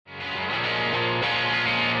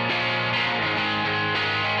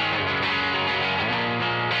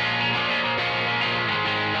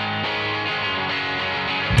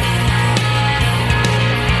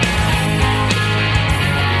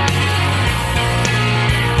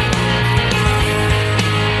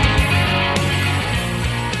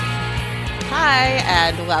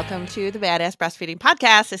and welcome to the Badass Breastfeeding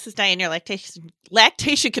Podcast. This is Diane, your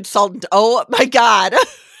lactation consultant. Oh my God.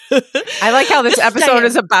 I like how this episode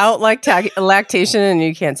is about lactation and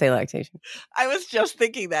you can't say lactation. I was just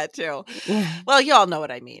thinking that too. Well, you all know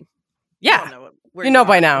what I mean. Yeah. You know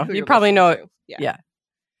by now. You probably know it. Yeah.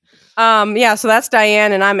 So that's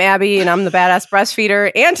Diane and I'm Abby and I'm the Badass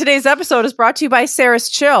Breastfeeder. And today's episode is brought to you by Sarah's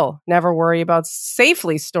Chill. Never worry about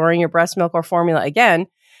safely storing your breast milk or formula again.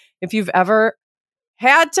 If you've ever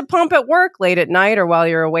had to pump at work late at night or while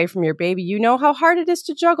you're away from your baby, you know how hard it is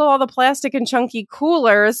to juggle all the plastic and chunky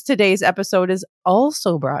coolers. Today's episode is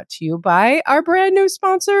also brought to you by our brand new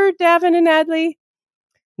sponsor, Davin and Adley.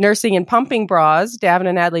 Nursing and pumping bras. Davin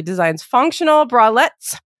and Adley designs functional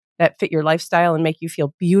bralettes that fit your lifestyle and make you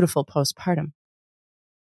feel beautiful postpartum.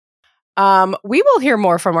 We will hear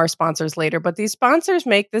more from our sponsors later, but these sponsors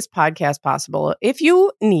make this podcast possible. If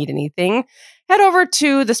you need anything, head over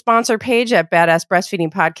to the sponsor page at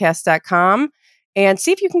badassbreastfeedingpodcast.com and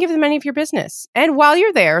see if you can give them any of your business. And while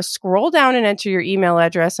you're there, scroll down and enter your email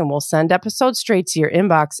address and we'll send episodes straight to your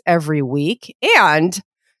inbox every week. And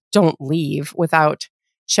don't leave without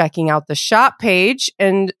checking out the shop page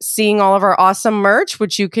and seeing all of our awesome merch,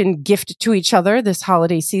 which you can gift to each other this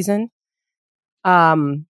holiday season.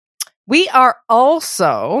 We are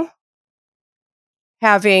also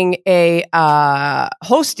having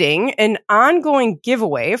hosting an ongoing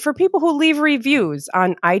giveaway for people who leave reviews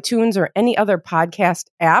on iTunes or any other podcast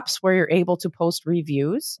apps where you're able to post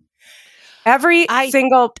reviews. Every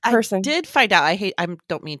single person. I did find out. I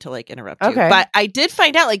don't mean to interrupt you, but I did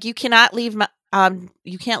find out you cannot leave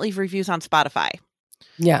you can't leave reviews on Spotify.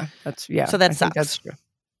 Yeah, So that sucks. That's true.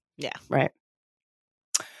 Yeah. Right.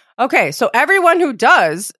 Okay, so everyone who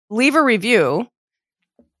does leave a review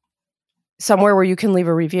somewhere where you can leave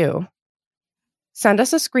a review, send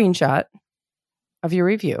us a screenshot of your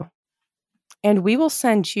review, and we will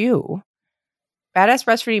send you Badass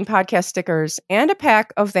Breastfeeding Podcast stickers and a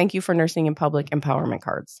pack of Thank You for Nursing in Public empowerment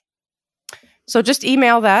cards. So just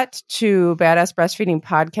email that to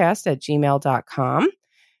badassbreastfeedingpodcast@gmail.com.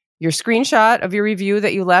 Your screenshot of your review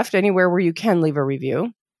that you left anywhere where you can leave a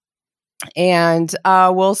review. And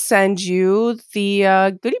we'll send you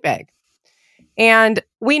the goodie bag. And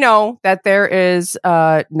we know that there is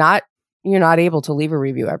you're not able to leave a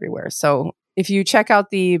review everywhere. So if you check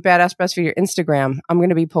out the Badass Breastfeeder Instagram, I'm going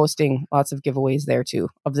to be posting lots of giveaways there too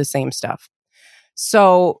of the same stuff.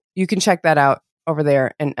 So you can check that out over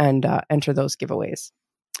there and enter those giveaways.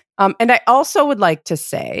 And I also would like to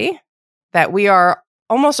say that we are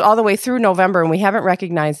almost all the way through November and we haven't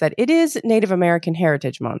recognized that it is Native American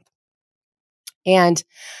Heritage Month. And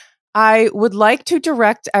I would like to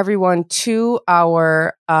direct everyone to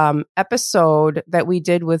our episode that we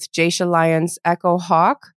did with Jaysha Lyons Echo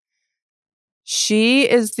Hawk. She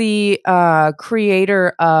is the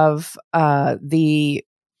creator of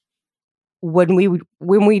when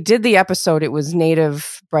we did the episode, it was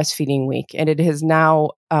Native Breastfeeding Week, and it has now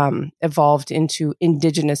evolved into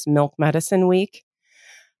Indigenous Milk Medicine Week.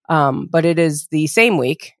 But it is the same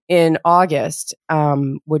week in August,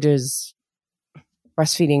 which is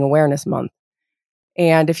Breastfeeding Awareness Month.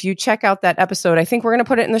 And if you check out that episode, I think we're going to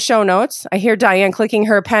put it in the show notes. I hear Diane clicking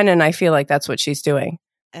her pen and I feel like that's what she's doing.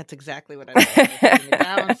 That's exactly what I was putting it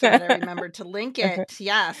down so that I remembered to link it.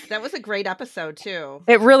 Yes, that was a great episode too.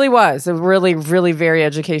 It really was. It really, really very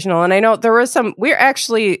educational. And I know there was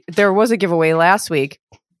there was a giveaway last week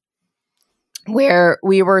where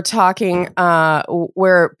we were talking,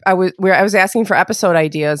 where I was asking for episode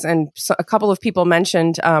ideas and a couple of people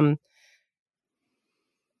mentioned,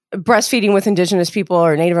 breastfeeding with Indigenous people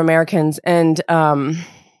or Native Americans. And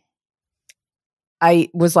I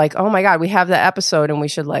was like, oh my God, we have that episode and we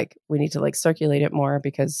need to circulate it more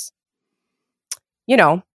because,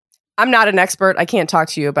 I'm not an expert. I can't talk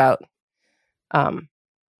to you about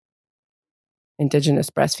Indigenous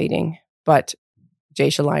breastfeeding, but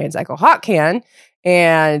Jaysha Lyons Echo Hawk can.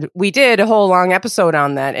 And we did a whole long episode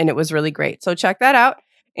on that and it was really great. So check that out.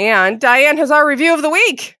 And Diane has our review of the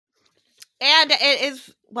week. And it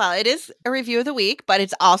is a review of the week, but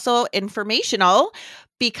it's also informational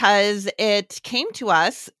because it came to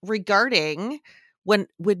us regarding when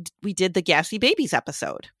we did the Gassy Babies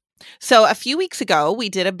episode. So a few weeks ago, we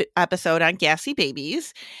did an episode on gassy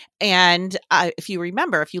babies. And if you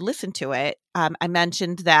listen to it, I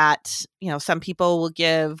mentioned that, some people will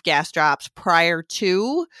give gas drops prior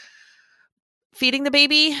to feeding the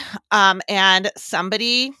baby. And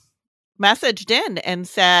somebody messaged in and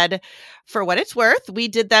said, for what it's worth, we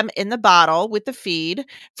did them in the bottle with the feed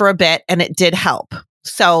for a bit and it did help.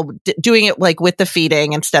 So doing it with the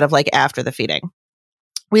feeding instead of after the feeding.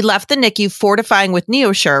 We left the NICU fortifying with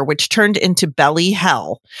NeoSure, which turned into belly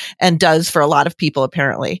hell and does for a lot of people,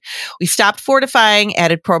 apparently. We stopped fortifying,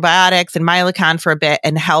 added probiotics and Mylicon for a bit,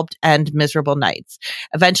 and helped end miserable nights.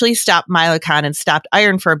 Eventually stopped Mylicon and stopped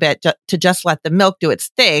iron for a bit to just let the milk do its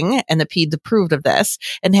thing, and the peds approved of this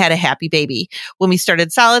and had a happy baby. When we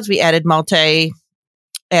started solids, we added multi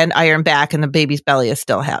and iron back, and the baby's belly is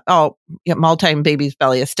still happy. Multi and baby's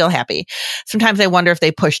belly is still happy. Sometimes I wonder if they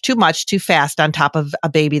push too much, too fast on top of a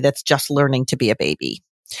baby that's just learning to be a baby.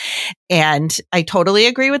 And I totally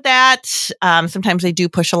agree with that. Sometimes they do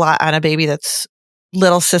push a lot on a baby that's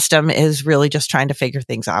little system is really just trying to figure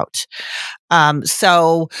things out.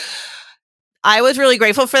 So I was really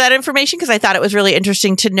grateful for that information because I thought it was really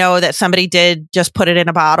interesting to know that somebody did just put it in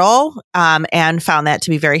a bottle, and found that to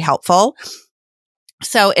be very helpful.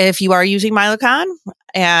 So if you are using Mylicon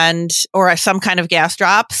or some kind of gas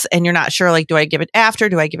drops and you're not sure, like, do I give it after?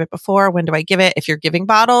 Do I give it before? When do I give it? If you're giving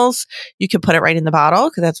bottles, you can put it right in the bottle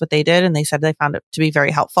because that's what they did. And they said they found it to be very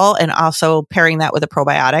helpful. And also pairing that with a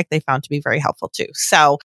probiotic, they found to be very helpful too.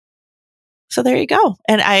 So there you go.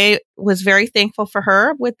 And I was very thankful for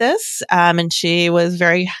her with this. And she was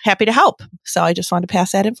very happy to help. So I just wanted to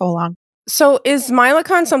pass that info along. So is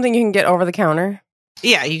Mylicon something you can get over the counter?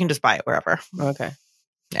 Yeah, you can just buy it wherever. Okay.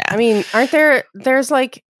 Yeah. I mean, there's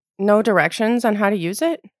like no directions on how to use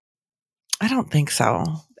it? I don't think so.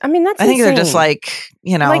 I mean, I think they're just like,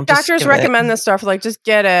 like doctors recommend this stuff, like just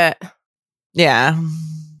get it. Yeah.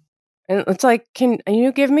 And it's like, can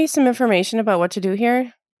you give me some information about what to do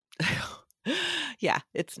here? Yeah,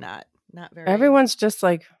 it's not very. Everyone's just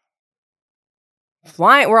like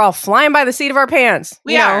flying. We're all flying by the seat of our pants.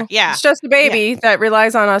 We are. Yeah. It's just a baby that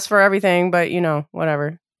relies on us for everything, but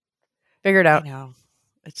whatever. Figure it out. I know.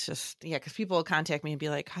 It's just, because people will contact me and be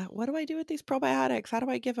like, what do I do with these probiotics? How do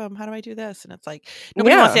I give them? How do I do this? And it's like,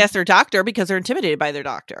 nobody wants to ask their doctor because they're intimidated by their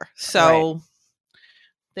doctor. So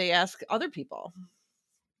they ask other people.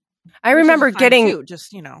 I remember getting,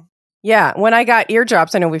 Yeah, when I got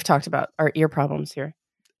eardrops, I know we've talked about our ear problems here.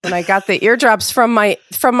 When I got the eardrops from my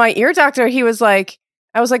ear doctor, he was like,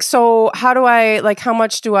 I was like, so how do I, like, how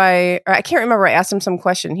much do I can't remember. I asked him some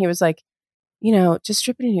question. He was like, just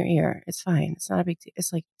strip it in your ear. It's fine. It's not a big deal.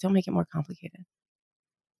 It's like, don't make it more complicated.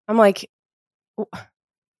 I'm like,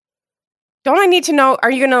 don't I need to know?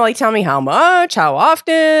 Are you going to like tell me how much, how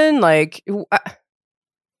often? Like you're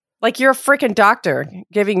a freaking doctor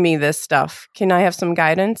giving me this stuff. Can I have some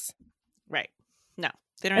guidance? Right. No,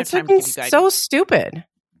 they don't have it's time to give you guidance. So stupid.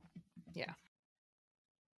 Yeah.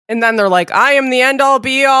 And then they're like, I am the end all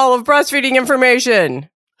be all of breastfeeding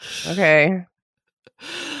information. Okay.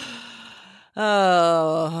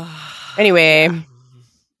 Oh. Anyway,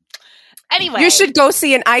 you should go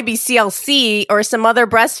see an IBCLC or some other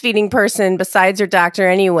breastfeeding person besides your doctor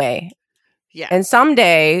anyway. Yeah. And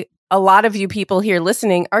someday, a lot of you people here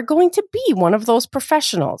listening are going to be one of those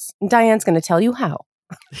professionals. And Diane's going to tell you how.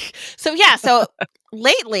 So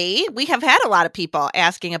lately we have had a lot of people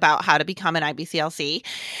asking about how to become an IBCLC.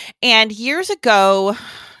 And years ago,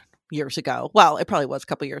 well, it probably was a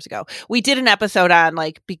couple years ago, we did an episode on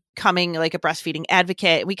like becoming like a breastfeeding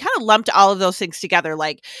advocate. We kind of lumped all of those things together,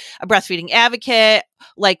 like a breastfeeding advocate,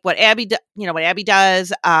 like what Abby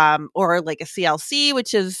does, or like a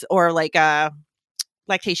CLC, or like a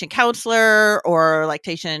lactation counselor or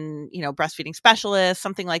lactation, breastfeeding specialist,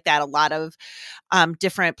 something like that. A lot of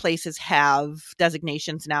different places have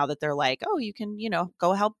designations now that they're like, oh, you can,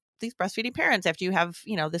 go help these breastfeeding parents after you have,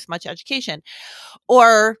 this much education,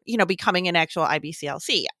 or, becoming an actual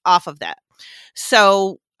IBCLC off of that.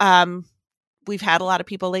 So, we've had a lot of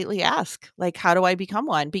people lately ask, like, how do I become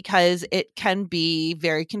one? Because it can be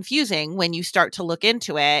very confusing when you start to look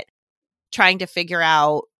into it, trying to figure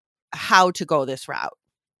out how to go this route.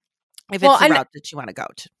 If it's the route that you want to go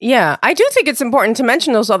to. Yeah, I do think it's important to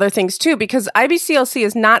mention those other things too, because IBCLC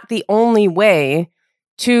is not the only way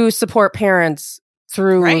to support parents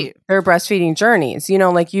through their breastfeeding journeys.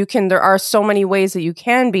 There are so many ways that you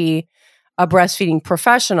can be a breastfeeding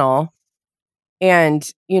professional, and,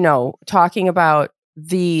 talking about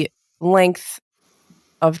the length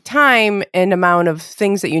of time and amount of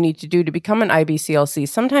things that you need to do to become an IBCLC,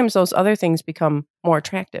 sometimes those other things become more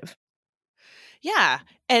attractive. Yeah.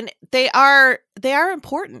 And they are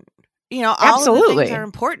important. All Absolutely. of the things are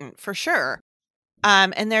important for sure.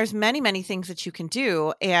 And there's many, many things that you can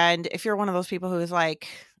do. And if you're one of those people who is like,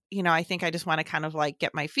 I think I just want to kind of like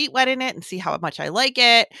get my feet wet in it and see how much I like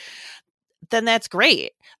it, then that's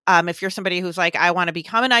great. If you're somebody who's like, I want to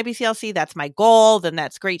become an IBCLC, that's my goal, then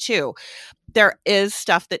that's great too. there is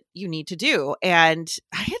stuff that you need to do. And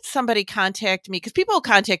I had somebody contact me, because people will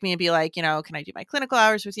contact me and be like, can I do my clinical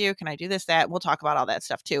hours with you? Can I do this, that? We'll talk about all that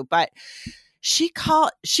stuff too. But she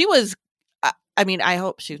was, I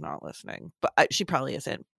hope she's not listening, but she probably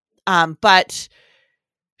isn't. But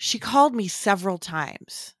she called me several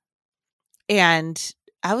times, and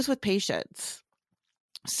I was with patients.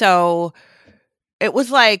 So it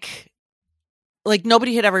was like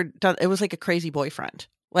nobody had ever done. It was like a crazy boyfriend.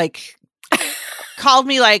 Like, called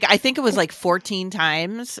me I think it was 14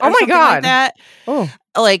 times. Oh my God. Like that. Oh.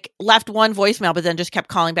 Left one voicemail, but then just kept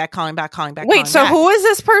calling back. Wait, so who is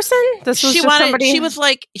this person?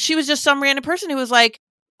 She was just some random person who was like,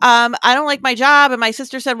 I don't like my job, and my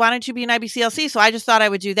sister said, why don't you be an IBCLC? So I just thought I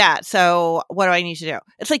would do that. So what do I need to do?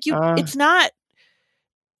 It's like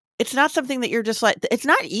it's not something that you're just like, it's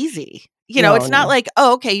not easy. It's not like,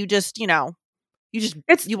 oh, okay, you just, you want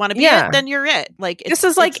to be it, then you're it. This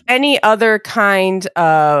is like any other kind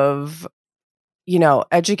of,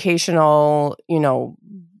 educational,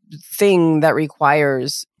 thing that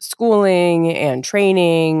requires schooling and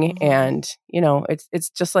training. Mm-hmm. And, it's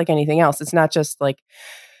just like anything else. It's not just like,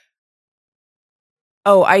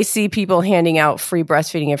 oh, I see people handing out free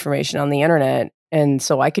breastfeeding information on the internet, and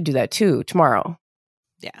so I could do that too tomorrow.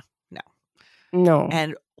 Yeah. No.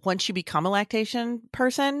 And once you become a lactation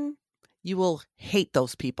person, you will hate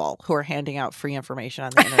those people who are handing out free information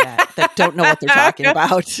on the internet that don't know what they're talking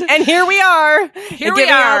about. And here we are. Giving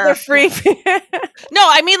out the free. No,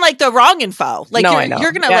 I mean the wrong info. I know.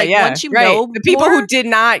 You're going to once you know the people more, who did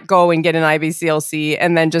not go and get an IBCLC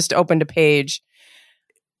and then just opened a page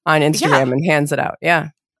on Instagram and hands it out. Yeah.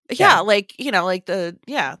 Yeah.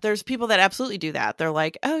 There's people that absolutely do that. They're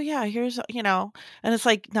like, oh yeah, here's, and it's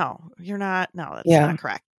like, no, you're not. No, that's not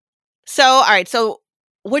correct. So, all right. So,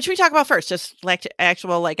 what should we talk about first? Just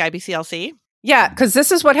actual IBCLC? Yeah, because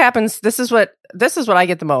this is what happens. This is what I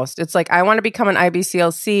get the most. It's like, I want to become an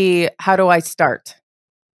IBCLC. How do I start?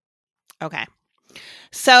 Okay.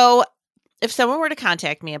 So if someone were to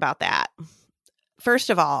contact me about that, first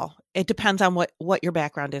of all, it depends on what your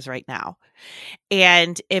background is right now.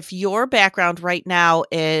 And if your background right now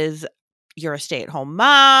is you're a stay-at-home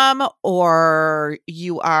mom, or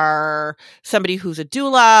you are somebody who's a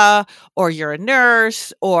doula, or you're a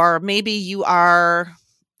nurse, or maybe you are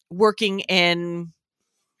working in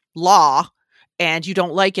law and you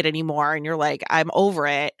don't like it anymore, and you're like, I'm over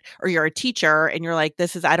it, or you're a teacher and you're like,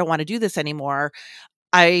 I don't want to do this anymore.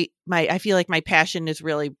 I feel like my passion is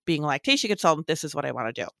really being a lactation consultant. This is what I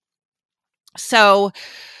want to do. So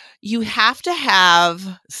you have to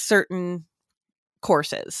have certain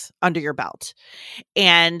courses under your belt.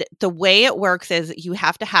 And the way it works is you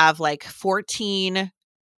have to have 14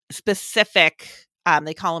 specific,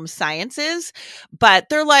 they call them sciences, but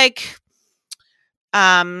they're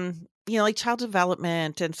child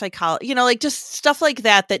development and psychology, just stuff like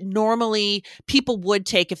that normally people would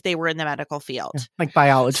take if they were in the medical field. Like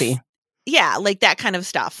biology. Yeah, that kind of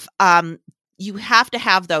stuff. You have to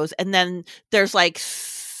have those. And then there's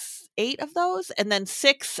 8 of those, and then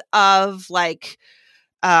 6 of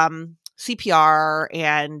CPR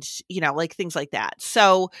and, things like that.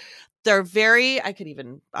 So they're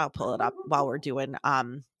I'll pull it up while we're doing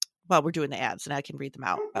the ads, and I can read them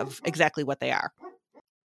out of exactly what they are.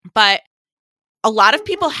 But a lot of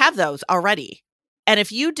people have those already. And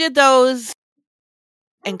if you did those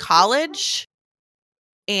in college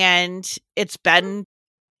and it's been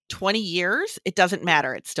 20 years, it doesn't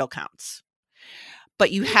matter. It still counts.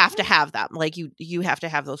 But you have to have them. You have to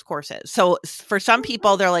have those courses. So for some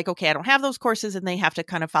people, they're like, okay, I don't have those courses, and they have to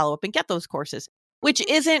kind of follow up and get those courses, which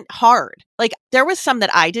isn't hard. There was some that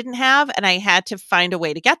I didn't have, and I had to find a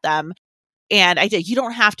way to get them. And I did. You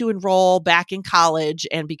don't have to enroll back in college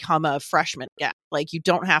and become a freshman again. You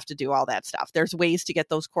don't have to do all that stuff. There's ways to get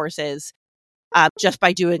those courses just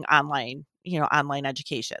by doing online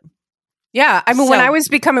education. Yeah. I mean, when I was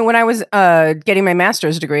getting my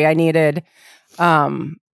master's degree, I needed,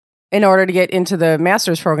 in order to get into the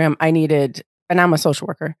master's program, and I'm a social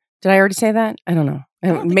worker. Did I already say that? I don't know.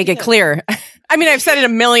 Make it clear. I mean, I've said it a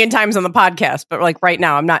million times on the podcast, but right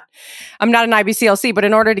now I'm not an IBCLC, but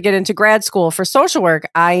in order to get into grad school for social work,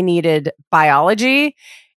 I needed biology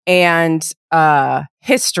and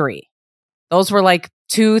history. Those were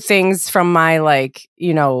 2 things from my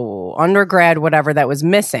undergrad, whatever, that was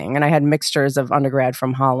missing. And I had mixtures of undergrad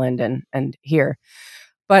from Holland and here.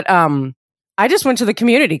 But I just went to the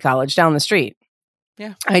community college down the street.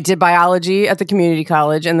 Yeah. I did biology at the community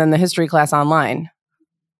college and then the history class online.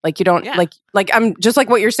 You don't I'm just like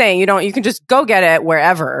what you're saying. You can just go get it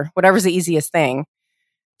whatever's the easiest thing,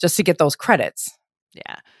 just to get those credits.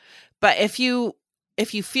 Yeah. But if you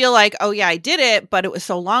if you feel like, oh yeah, I did it, but it was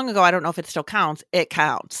so long ago, I don't know if it still counts. It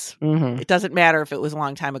counts. It doesn't matter if it was a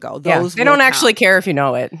long time ago. Those they don't will actually count. care if you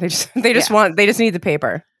know it. They just need the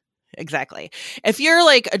paper. Exactly. If you're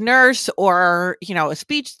like a nurse or, a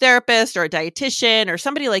speech therapist or a dietitian or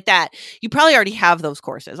somebody like that, you probably already have those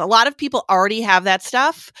courses. A lot of people already have that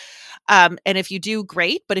stuff. And if you do,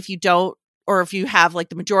 great. But if you don't, or if you have like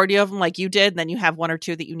the majority of them like you did, then you have one or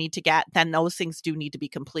two that you need to get, then those things do need to be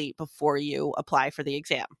complete before you apply for the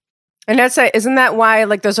exam. And isn't that why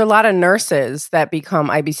like there's a lot of nurses that become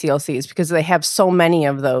IBCLCs because they have so many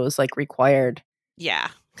of those like required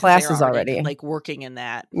classes already, like working in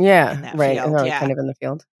that. Yeah, in that right. field. And kind of in the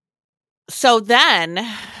field. So then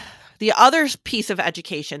the other piece of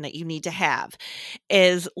education that you need to have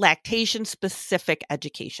is lactation specific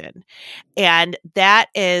education. And that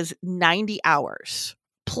is 90 hours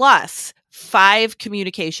plus 5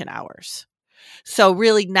 communication hours. So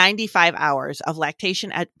really 95 hours of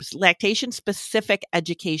lactation specific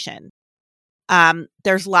education.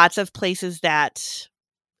 There's lots of places that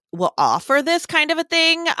will offer this kind of a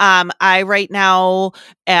thing. I right now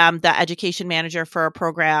am the education manager for a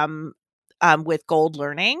program with Gold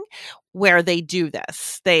Learning where they do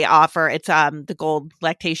this. They offer, it's the Gold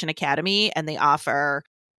Lactation Academy, and they offer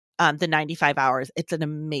the 95 hours. It's an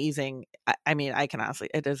amazing,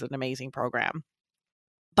 it is an amazing program.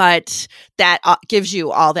 But that gives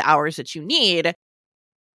you all the hours that you need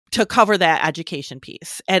to cover that education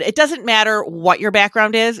piece. And it doesn't matter what your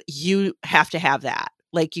background is, you have to have that.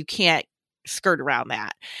 Like you can't skirt around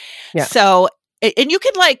that. Yeah. So, and you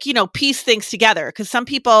can piece things together because some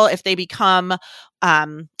people, if they become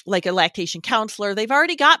like a lactation counselor, they've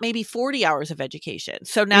already got maybe 40 hours of education.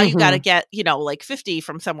 So now you got to get, like 50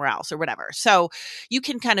 from somewhere else or whatever. So you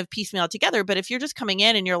can kind of piecemeal it together. But if you're just coming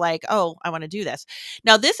in and you're like, oh, I want to do this.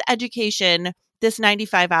 Now this education, this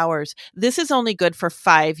 95 hours, this is only good for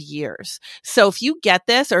 5 years. So if you get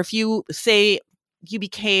this, or if you say you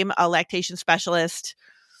became a lactation specialist,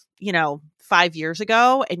 5 years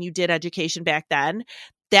ago and you did education back then,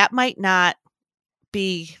 that might not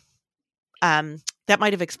be, that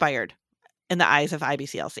might have expired in the eyes of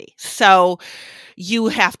IBCLC. So you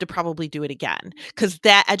have to probably do it again because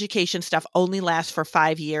that education stuff only lasts for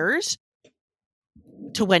 5 years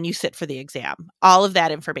to when you sit for the exam. All of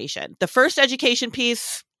that information. The first education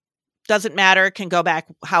piece doesn't matter, can go back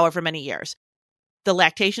however many years. The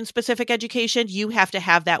lactation specific education, you have to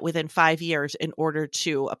have that within 5 years in order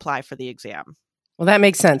to apply for the exam. Well, that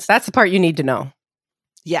makes sense. That's the part you need to know.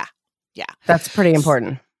 Yeah. Yeah. That's pretty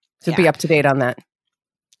important to be up to date on that.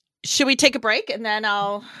 Should we take a break and then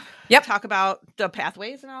I'll talk about the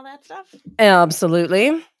pathways and all that stuff?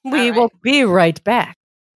 Absolutely. We will be right back.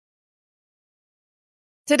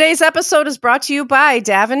 Today's episode is brought to you by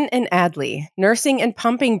Davin and Adley, Nursing and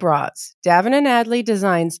Pumping Bras. Davin and Adley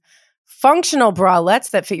designs functional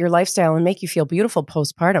bralettes that fit your lifestyle and make you feel beautiful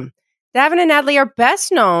postpartum. Davin and Adley are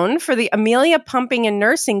best known for the Amelia Pumping and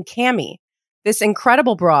Nursing Cami. This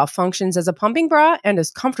incredible bra functions as a pumping bra and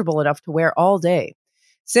is comfortable enough to wear all day.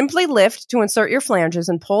 Simply lift to insert your flanges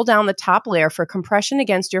and pull down the top layer for compression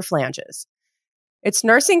against your flanges. It's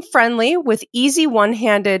nursing friendly with easy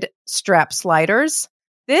one-handed strap sliders.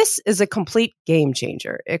 This is a complete game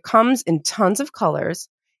changer. It comes in tons of colors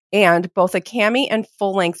and both a cami and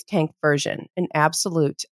full-length tank version, an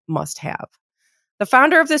absolute must-have. The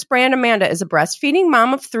founder of this brand, Amanda, is a breastfeeding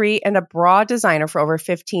mom of 3 and a bra designer for over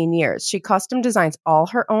 15 years. She custom designs all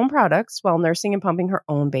her own products while nursing and pumping her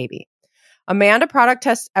own baby. Amanda product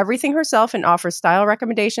tests everything herself and offers style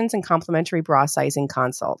recommendations and complimentary bra sizing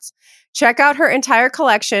consults. Check out her entire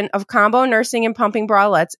collection of combo nursing and pumping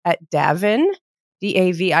bralettes at Davin,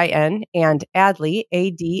 Davin, and Adley,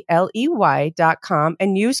 Adley.com,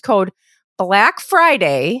 and use code Black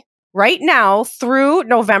Friday right now through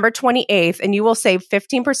November 28th, and you will save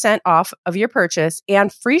 15% off of your purchase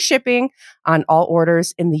and free shipping on all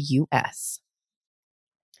orders in the U.S.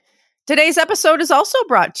 Today's episode is also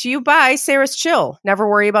brought to you by Sarah's Chill. Never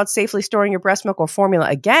worry about safely storing your breast milk or formula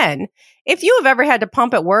again. If you have ever had to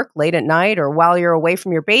pump at work late at night or while you're away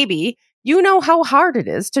from your baby, you know how hard it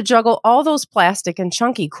is to juggle all those plastic and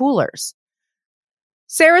chunky coolers.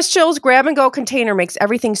 Sarah's Chill's grab-and-go container makes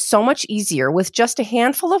everything so much easier. With just a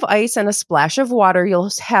handful of ice and a splash of water,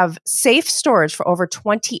 you'll have safe storage for over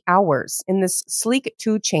 20 hours in this sleek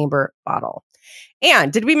 2-chamber bottle.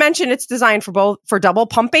 And did we mention it's designed for double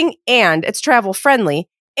pumping and it's travel friendly?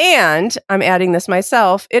 And I'm adding this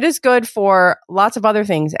myself. It is good for lots of other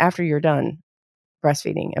things after you're done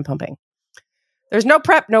breastfeeding and pumping. There's no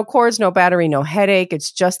prep, no cords, no battery, no headache.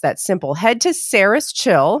 It's just that simple. Head to Sarah's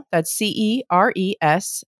Chill, that's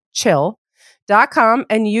CERES Chill.com badasspressfeeding.com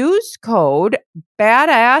and use code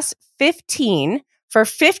BADASS15 for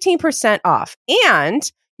 15% off. And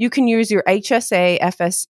you can use your HSA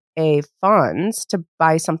FSA funds to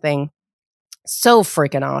buy something so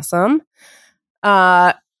freaking awesome.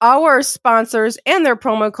 Our sponsors and their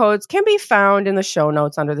promo codes can be found in the show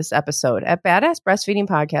notes under this episode at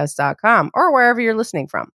badassbreastfeedingpodcast.com or wherever you're listening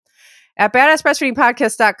from. At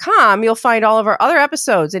badassbreastfeedingpodcast.com, you'll find all of our other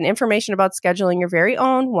episodes and information about scheduling your very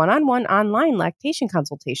own one-on-one online lactation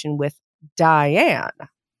consultation with Diane.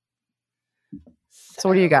 So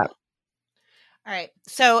what do you got? All right.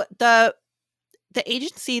 So the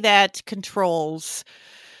agency that controls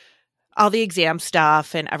all the exam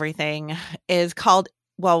stuff and everything is called,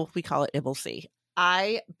 well, we call it IBLCE,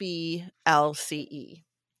 IBLCE.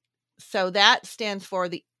 So that stands for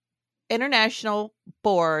the International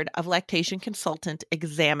Board of Lactation Consultant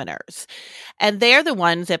Examiners. And they're the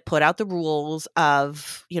ones that put out the rules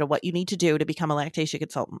of, what you need to do to become a lactation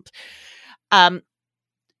consultant.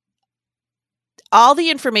 All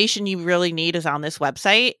the information you really need is on this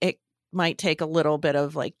website. It might take a little bit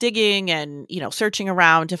of digging and, searching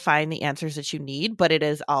around to find the answers that you need, but it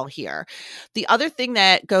is all here. The other thing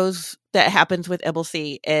that happens with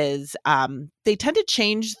IBLCE is they tend to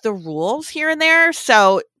change the rules here and there.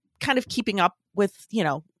 So kind of keeping up with,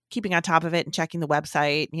 keeping on top of it and checking the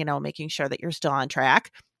website, making sure that you're still on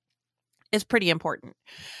track is pretty important.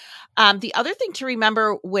 The other thing to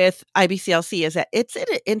remember with IBCLC is that it's an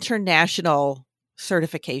international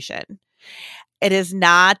certification. It is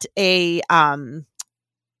not a,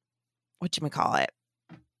 whatchamacallit?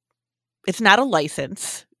 It's not a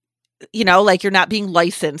license, you're not being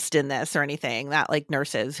licensed in this or anything, not like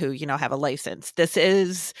nurses who, have a license. This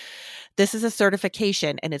is a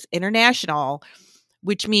certification and it's international,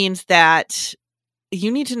 which means that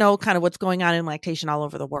you need to know kind of what's going on in lactation all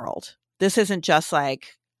over the world. This isn't just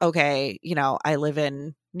okay, I live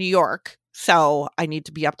in New York, so I need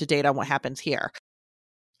to be up to date on what happens here.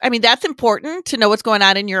 I mean, that's important to know what's going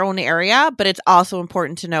on in your own area, but it's also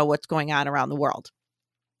important to know what's going on around the world.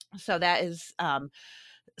 So that is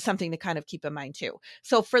something to kind of keep in mind too.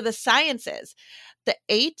 So for the sciences, the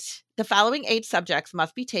following 8 subjects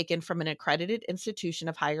must be taken from an accredited institution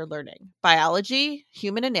of higher learning: biology,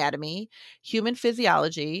 human anatomy, human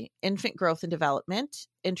physiology, infant growth and development,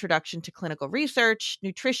 introduction to clinical research,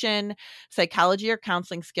 nutrition, psychology or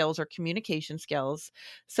counseling skills or communication skills,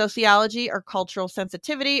 sociology or cultural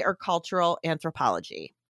sensitivity, or cultural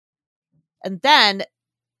anthropology. And then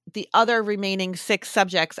the other remaining 6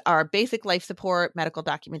 subjects are basic life support, medical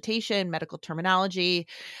documentation, medical terminology,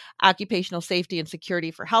 occupational safety and security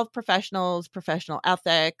for health professionals, professional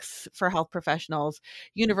ethics for health professionals,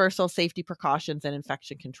 universal safety precautions, and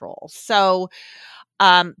infection control. So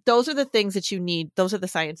those are the things that you need. Those are the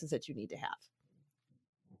sciences that you need to have.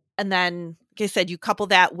 And then, like I said, you couple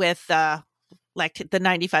that with the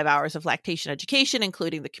 95 hours of lactation education,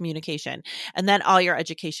 including the communication, and then all your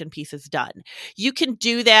education piece is done. You can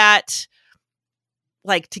do that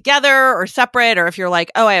together or separate, or if you're I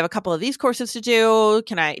have a couple of these courses to do,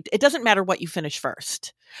 it doesn't matter what you finish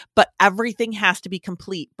first, but everything has to be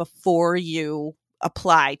complete before you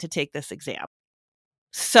apply to take this exam.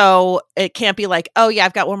 So it can't be oh yeah,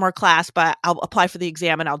 I've got one more class, but I'll apply for the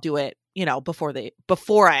exam and I'll do it,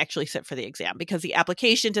 before I actually sit for the exam, because the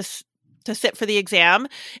application to sit for the exam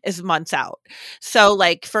is months out. So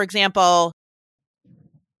for example,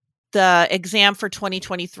 the exam for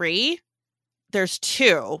 2023, there's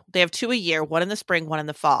 2. They have 2 a year, one in the spring, one in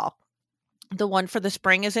the fall. The one for the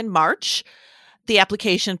spring is in March. The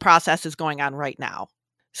application process is going on right now.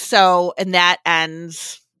 So, and that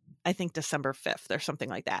ends, I think, December 5th or something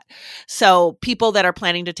like that. So people that are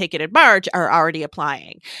planning to take it in March are already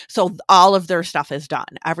applying. So all of their stuff is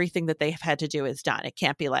done. Everything that they have had to do is done. It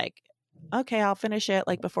can't be okay, I'll finish it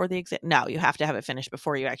before the exam. No, you have to have it finished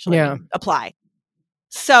before you actually apply.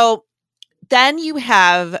 So then you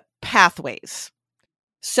have pathways.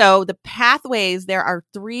 So the pathways, there are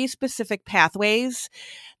 3 specific pathways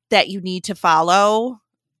that you need to follow.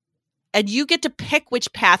 And you get to pick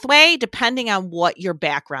which pathway depending on what your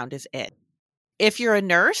background is in. If you're a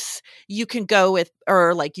nurse, you can go with,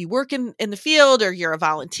 or you work in the field, or you're a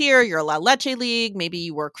volunteer, you're a La Leche League, maybe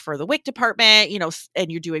you work for the WIC department,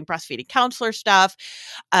 and you're doing breastfeeding counselor stuff.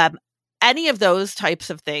 Any of those types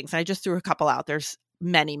of things. And I just threw a couple out. There's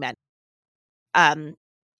many.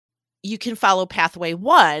 You can follow pathway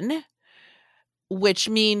 1, which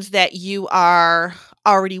means that you are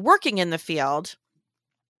already working in the field.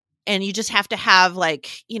 And you just have to have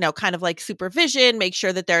kind of supervision, make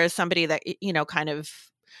sure that there is somebody that, kind of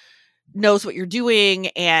knows what you're doing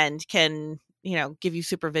and can, give you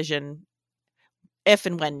supervision if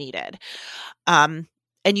and when needed. And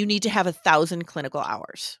you need to have 1,000 clinical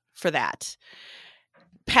hours for that.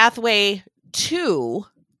 Pathway 2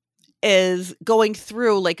 is going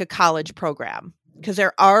through like a college program, because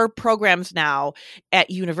there are programs now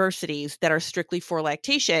at universities that are strictly for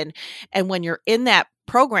lactation. And when you're in that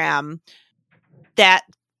program, that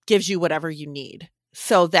gives you whatever you need.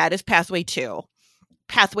 So that is pathway 2.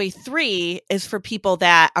 Pathway 3 is for people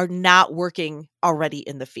that are not working already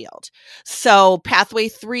in the field. So pathway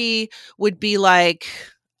 3 would be like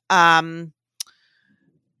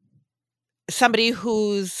somebody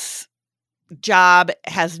whose job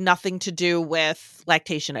has nothing to do with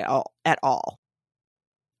lactation at all.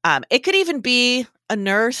 It could even be a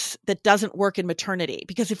nurse that doesn't work in maternity,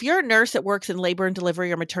 because if you're a nurse that works in labor and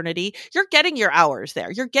delivery or maternity, you're getting your hours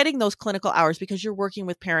there. You're getting those clinical hours because you're working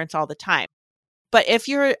with parents all the time. But if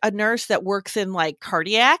you're a nurse that works in like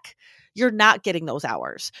cardiac, you're not getting those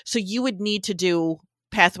hours. So you would need to do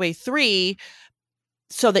pathway 3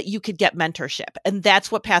 so that you could get mentorship. And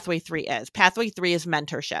that's what pathway 3 is. Pathway 3 is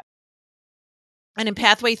mentorship. And in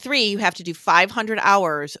pathway 3, you have to do 500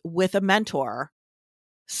 hours with a mentor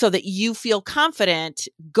so that you feel confident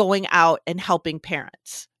going out and helping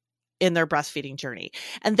parents in their breastfeeding journey.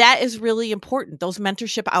 And that is really important. Those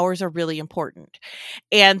mentorship hours are really important.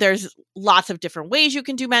 And there's lots of different ways you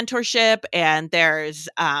can do mentorship. And there's,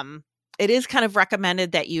 it is kind of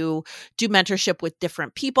recommended that you do mentorship with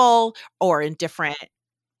different people or in different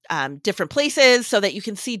places so that you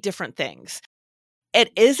can see different things. It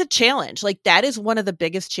is a challenge. Like that is one of the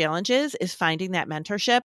biggest challenges, is finding that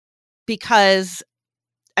mentorship, because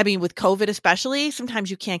I mean, with COVID especially, sometimes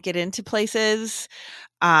you can't get into places.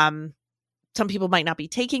 Some people might not be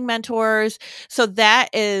taking mentors. So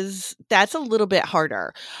that's a little bit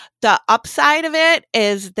harder. The upside of it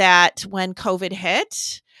is that when COVID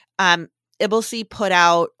hit, IBCLC put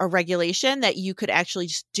out a regulation that you could actually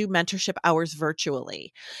just do mentorship hours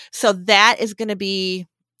virtually. So that is going to be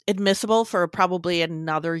admissible for probably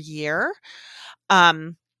another year.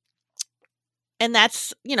 And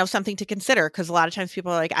that's, something to consider, because a lot of times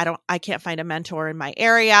people are like, I can't find a mentor in my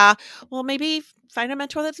area. Well, maybe find a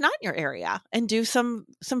mentor that's not in your area and do some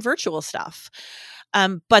virtual stuff.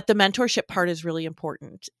 But the mentorship part is really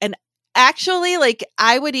important. And actually, like,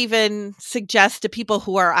 I would even suggest to people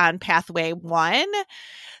who are on pathway 1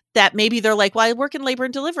 that maybe they're like, well, I work in labor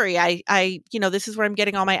and delivery. I this is where I'm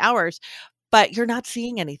getting all my hours, but you're not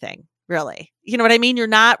seeing anything. Really. You know what I mean? You're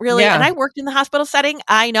not really, and I worked in the hospital setting.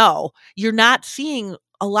 I know you're not seeing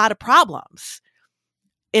a lot of problems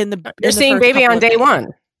you're seeing baby on day 1.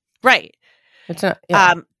 Right. It's not,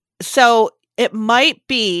 yeah. So it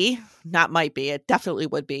it definitely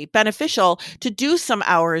would be beneficial to do some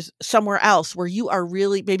hours somewhere else where you are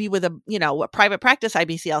really, maybe with a private practice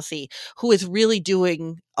IBCLC who is really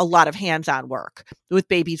doing a lot of hands-on work with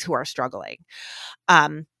babies who are struggling,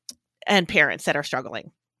 and parents that are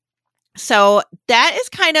struggling. So that is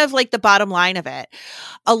kind of like the bottom line of it.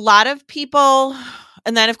 A lot of people,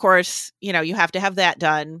 and then of course, you have to have that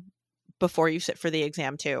done before you sit for the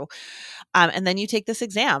exam too. And then you take this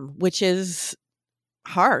exam, which is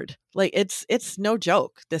hard. Like it's no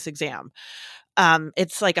joke, this exam.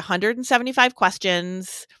 It's like 175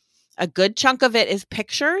 questions. A good chunk of it is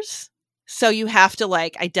pictures. So you have to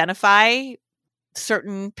like identify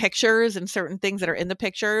certain pictures and certain things that are in the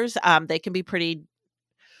pictures. They can be pretty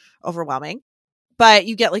overwhelming, but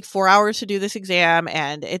you get like 4 hours to do this exam.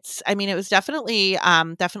 And it was definitely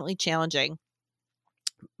challenging.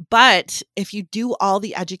 But if you do all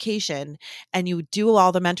the education and you do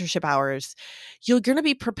all the mentorship hours, you're going to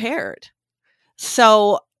be prepared.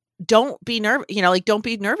 So don't be don't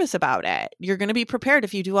be nervous about it. You're going to be prepared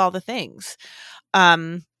if you do all the things.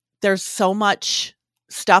 There's so much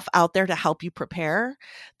stuff out there to help you prepare.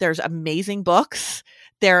 There's amazing books.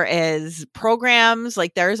 There is programs,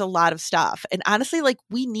 like there's a lot of stuff. And honestly, like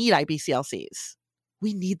we need IBCLCs.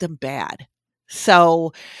 We need them bad.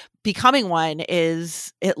 So becoming one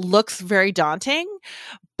it looks very daunting,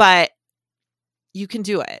 but you can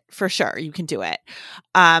do it for sure. You can do it.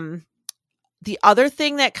 The other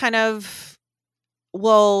thing that kind of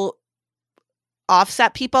will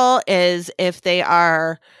offset people is if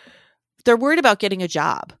they're worried about getting a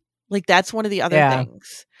job. Like that's one of the other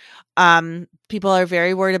things. People are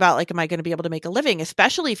very worried about like, am I going to be able to make a living,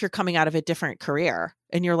 especially if you're coming out of a different career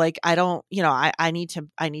and you're like, I don't, I need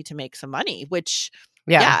to make some money, which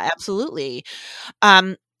yeah, absolutely.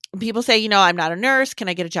 People say, I'm not a nurse. Can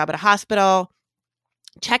I get a job at a hospital?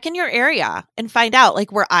 Check in your area and find out.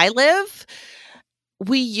 Like where I live,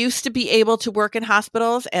 we used to be able to work in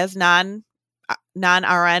hospitals as non-RN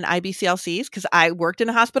IBCLCs, because I worked in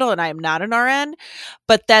a hospital and I am not an RN.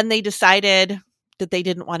 But then they decided that they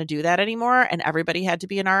didn't want to do that anymore and everybody had to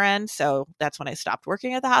be an RN. So that's when I stopped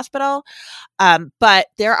working at the hospital. But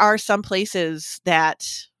there are some places that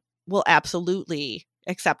will absolutely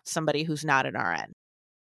accept somebody who's not an RN.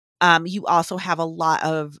 You also have a lot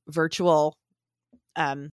of virtual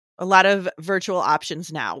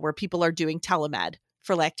options now where people are doing telemed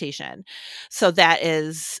for lactation. So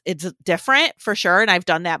it's different for sure. And I've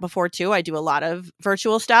done that before too. I do a lot of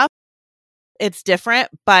virtual stuff. It's different,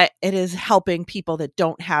 but it is helping people that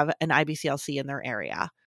don't have an IBCLC in their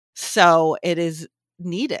area. So it is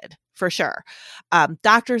needed for sure.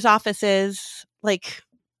 Doctor's offices, like,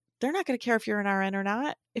 they're not going to care if you're an RN or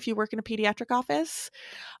not. If you work in a pediatric office,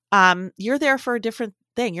 you're there for a different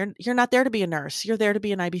thing. You're not there to be a nurse. You're there to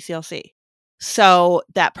be an IBCLC. So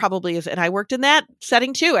that probably is, and I worked in that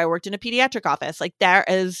setting too. I worked in a pediatric office. Like, there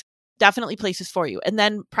is definitely places for you. And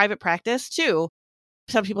then private practice too.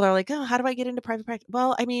 Some people are like, oh, how do I get into private practice?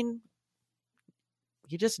 Well, I mean,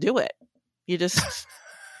 you just do it. You just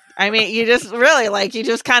really, like, you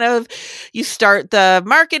just kind of, you start the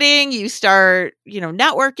marketing, you start,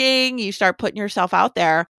 networking, you start putting yourself out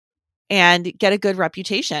there and get a good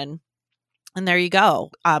reputation. And there you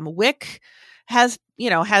go. WIC has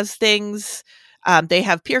things. They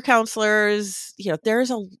have peer counselors.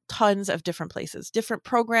 There's tons of different places, different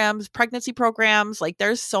programs, pregnancy programs. Like,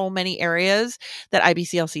 there's so many areas that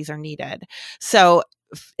IBCLCs are needed. So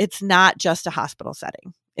it's not just a hospital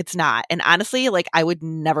setting. It's not. And honestly, like, I would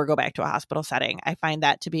never go back to a hospital setting. I find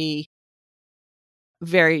that to be a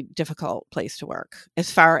very difficult place to work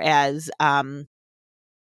as far as, what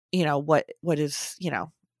is,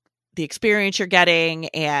 the experience you're getting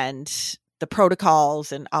and the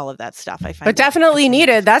protocols and all of that stuff. I find but definitely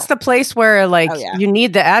needed. That's the place where, like, you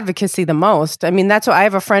need the advocacy the most. I mean, that's what I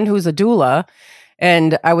have a friend who's a doula,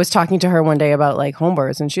 and I was talking to her one day about, like, home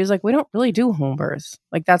births, and she was like, we don't really do home births.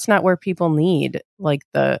 Like, that's not where people need, like,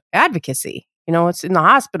 the advocacy. It's in the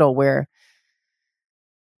hospital where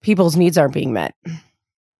people's needs aren't being met.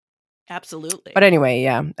 Absolutely. But anyway,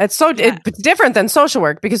 yeah, it's it's different than social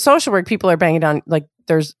work, because social work, people are banging down, like,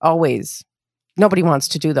 there's always, nobody wants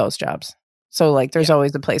to do those jobs. So, like, there's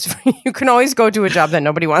always a place for you. You can always go do a job that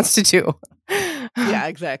nobody wants to do. Yeah,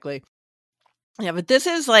 exactly. Yeah, but this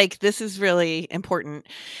is really important.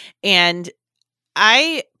 And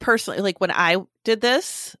I personally, like, when I did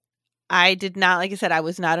this, I did not, like I said, I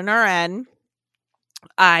was not an RN.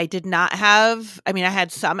 I did not have, I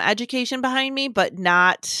had some education behind me, but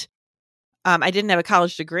not, I didn't have a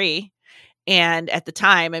college degree. And at the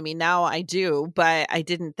time, now I do, but I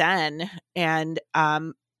didn't then. And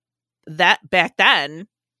that back then,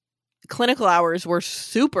 clinical hours were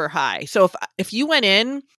super high. So if you went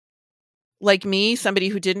in like me, somebody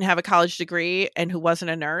who didn't have a college degree and who wasn't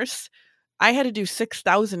a nurse, I had to do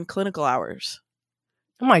 6,000 clinical hours.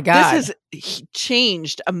 Oh my God. This has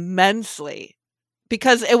changed immensely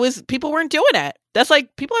because people weren't doing it. That's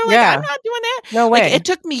like, people are like, I'm not doing that. No way. Like, it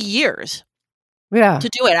took me years to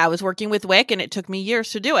do it. I was working with WIC and it took me years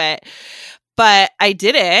to do it. But I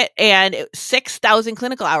did it, and 6,000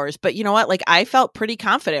 clinical hours. But you know what? Like, I felt pretty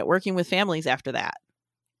confident working with families after that.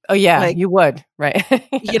 Oh, yeah, like, you would. Right.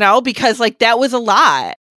 Because, like, that was a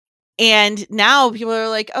lot. And now people are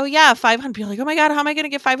like, oh, yeah, 500. People are like, oh, my God, how am I going to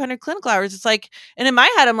get 500 clinical hours? It's like, and in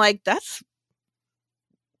my head, I'm like, that's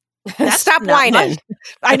stop whining. Much.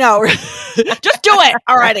 I know. Just do it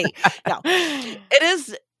already. No, it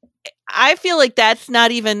is. I feel like that's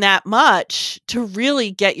not even that much to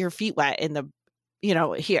really get your feet wet in the,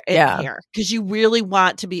 here, because you really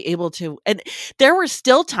want to be able to. And there were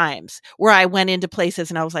still times where I went into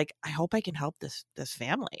places and I was like, I hope I can help this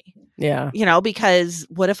family. Yeah. Because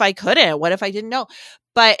what if I couldn't? What if I didn't know?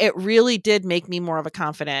 But it really did make me more of a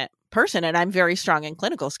confident person. And I'm very strong in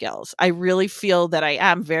clinical skills. I really feel that I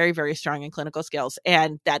am very, very strong in clinical skills.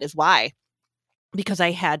 And that is why. Because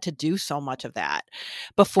I had to do so much of that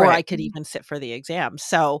before I could even sit for the exam.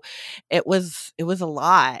 So it was a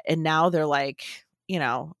lot. And now they're like,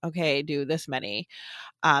 okay, do this many,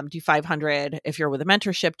 do 500. If you're with a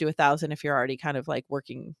mentorship, do 1,000 if you're already kind of like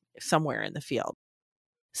working somewhere in the field.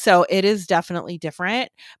 So it is definitely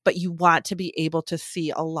different, but you want to be able to see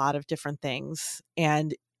a lot of different things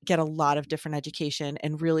and get a lot of different education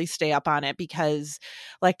and really stay up on it, because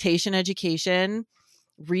lactation education,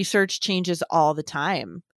 research changes all the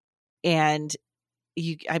time. And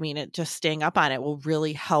it just staying up on it will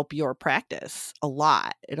really help your practice a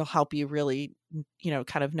lot. It'll help you really,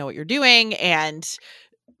 kind of know what you're doing and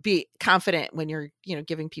be confident when you're,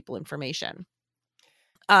 giving people information.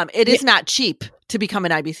 It is not cheap to become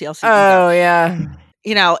an IBCLC. Oh, yeah.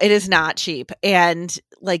 It is not cheap. And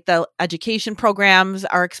like, the education programs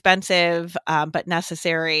are expensive, but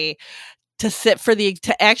necessary.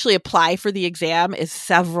 to actually apply for the exam is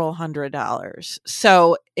several $100s.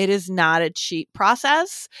 So it is not a cheap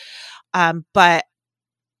process. But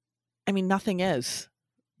I mean, nothing is.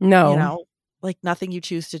 No. You know, like nothing you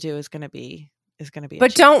choose to do is going to be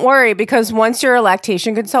But don't worry, because once you're a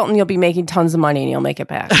lactation consultant, you'll be making tons of money and you'll make it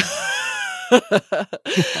back.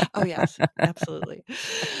 Oh yes, absolutely.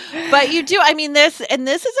 But you do, I mean, this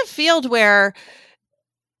is a field where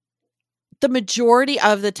the majority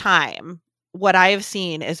of the time, what I have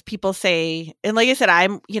seen is people say, and like I said,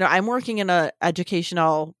 I'm working in a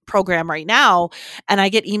educational program right now, and I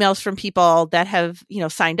get emails from people that have,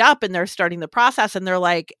 signed up and they're starting the process, and they're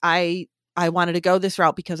like, I wanted to go this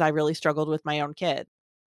route because I really struggled with my own kid.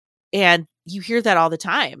 And you hear that all the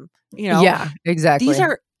time, Yeah, exactly. These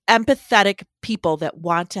are empathetic people that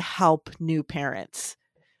want to help new parents.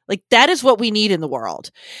 Like that is what we need in the world.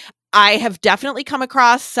 I have definitely come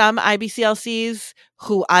across some IBCLCs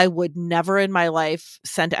who I would never in my life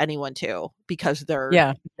send anyone to because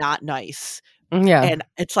they're not nice. Yeah. And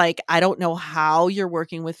it's like, I don't know how you're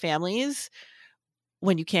working with families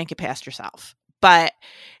when you can't get past yourself. But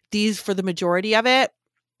for the majority of it,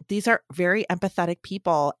 these are very empathetic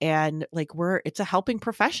people. And like it's a helping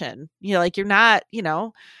profession. Like you're not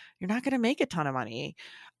going to make a ton of money.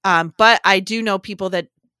 But I do know people that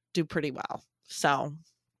do pretty well. So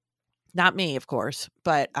not me, of course,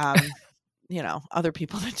 but, other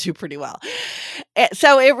people that do pretty well.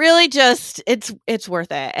 So it really just, it's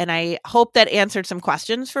worth it. And I hope that answered some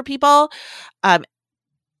questions for people.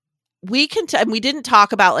 We didn't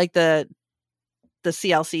talk about like the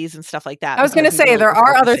CLCs and stuff like that. I was going to say, there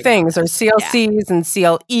are other things. There's CLCs and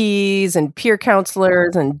CLEs and peer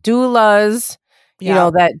counselors and doulas,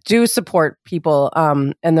 that do support people.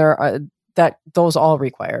 And there are those all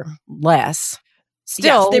require less.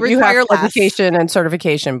 Still, they require less education and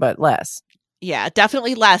certification, but less. Yeah,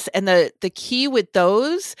 definitely less. And the key with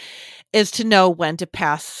those is to know when to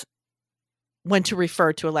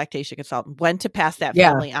refer to a lactation consultant, when to pass that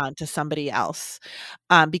family on to somebody else.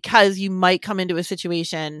 Because you might come into a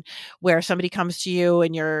situation where somebody comes to you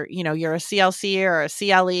and you're a CLC or a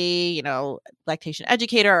CLE, lactation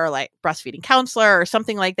educator or like breastfeeding counselor or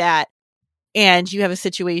something like that. And you have a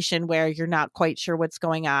situation where you're not quite sure what's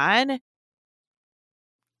going on.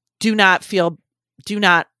 Do not feel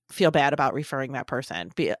bad about referring that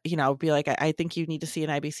person. Be like, I think you need to see an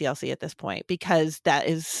IBCLC at this point, because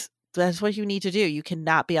that's what you need to do. You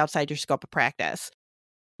cannot be outside your scope of practice.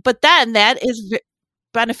 But then that is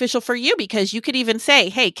beneficial for you, because you could even say,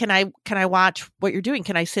 hey, can I watch what you're doing?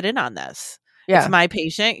 Can I sit in on this? Yeah. It's my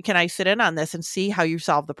patient. Can I sit in on this and see how you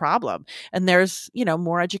solve the problem? And there's,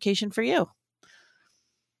 more education for you.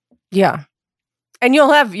 Yeah. And you'll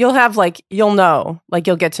get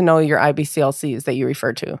to know your IBCLCs that you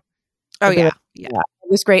refer to. Oh, yeah.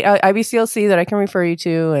 This great IBCLC that I can refer you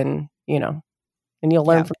to, and, and you'll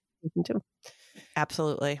learn from them too.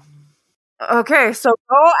 Absolutely. Okay. So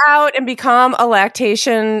go out and become a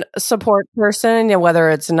lactation support person,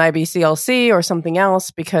 whether it's an IBCLC or something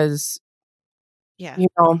else, because,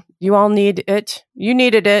 you all need it. You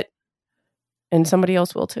needed it, and somebody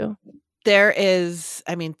else will too. There is,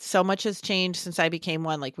 so much has changed since I became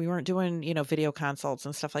one. Like we weren't doing, video consults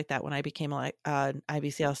and stuff like that when I became an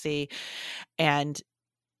IBCLC. And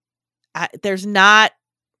there's not,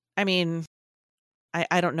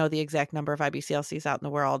 I don't know the exact number of IBCLCs out in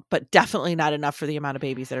the world, but definitely not enough for the amount of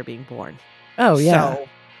babies that are being born. Oh, yeah. So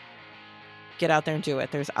get out there and do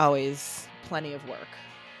it. There's always plenty of work.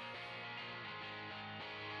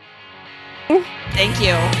 Thank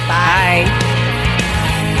you. Bye.